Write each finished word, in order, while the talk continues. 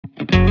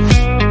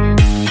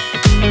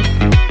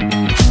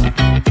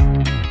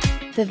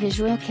The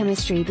visual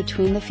chemistry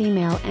between the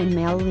female and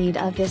male lead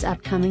of this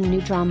upcoming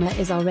new drama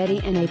is already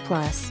an A+.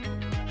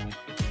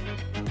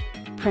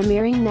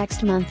 Premiering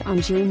next month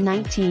on June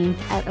 19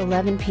 at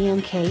 11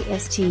 p.m.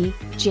 KST,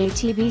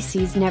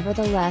 JTBC's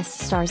Nevertheless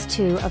stars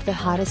two of the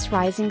hottest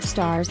rising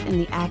stars in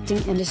the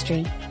acting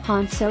industry,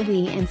 So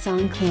Hwee and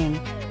Song Kang.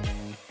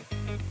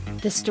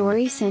 The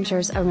story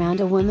centers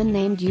around a woman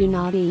named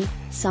𝐃𝐢𝐬𝐜𝐸,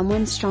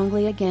 someone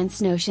strongly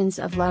against notions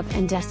of love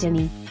and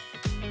destiny.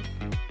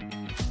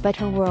 But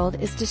her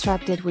world is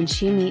disrupted when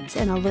she meets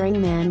an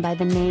alluring man by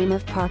the name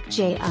of Park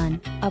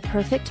Jae-un, a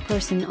perfect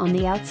person on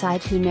the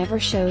outside who never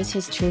shows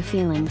his true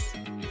feelings.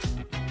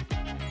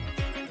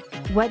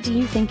 What do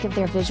you think of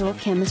their visual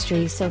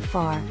chemistry so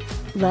far?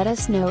 Let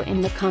us know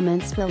in the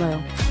comments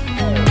below.